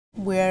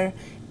we're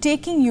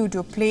taking you to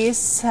a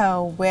place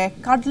where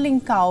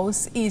cuddling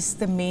cows is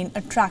the main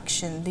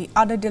attraction, the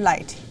udder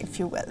delight, if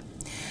you will.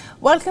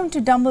 Welcome to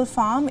Dumble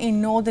Farm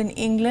in northern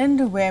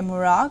England, where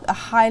Morag, a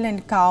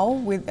Highland cow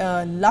with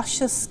a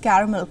luscious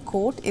caramel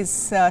coat,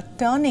 is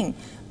turning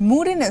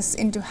moodiness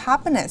into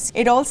happiness.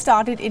 It all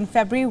started in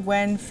February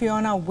when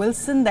Fiona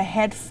Wilson, the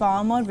head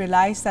farmer,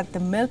 realized that the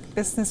milk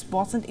business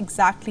wasn't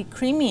exactly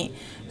creamy.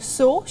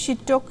 So she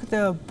took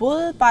the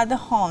bull by the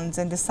horns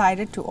and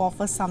decided to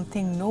offer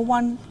something no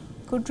one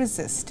could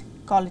resist: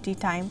 quality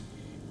time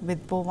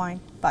with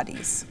bovine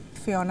buddies.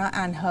 Fiona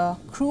and her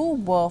crew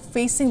were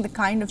facing the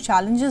kind of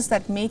challenges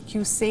that make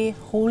you say,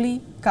 holy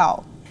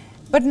cow.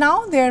 But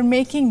now they're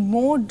making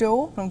more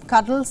dough from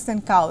cuddles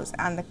than cows,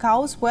 and the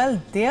cows,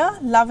 well, they're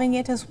loving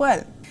it as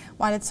well.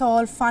 While it's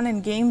all fun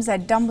and games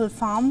at Dumble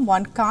Farm,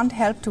 one can't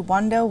help to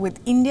wonder, with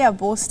India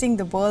boasting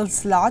the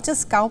world's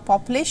largest cow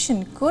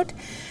population, could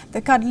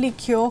the cuddly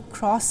cure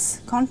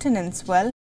cross continents? Well,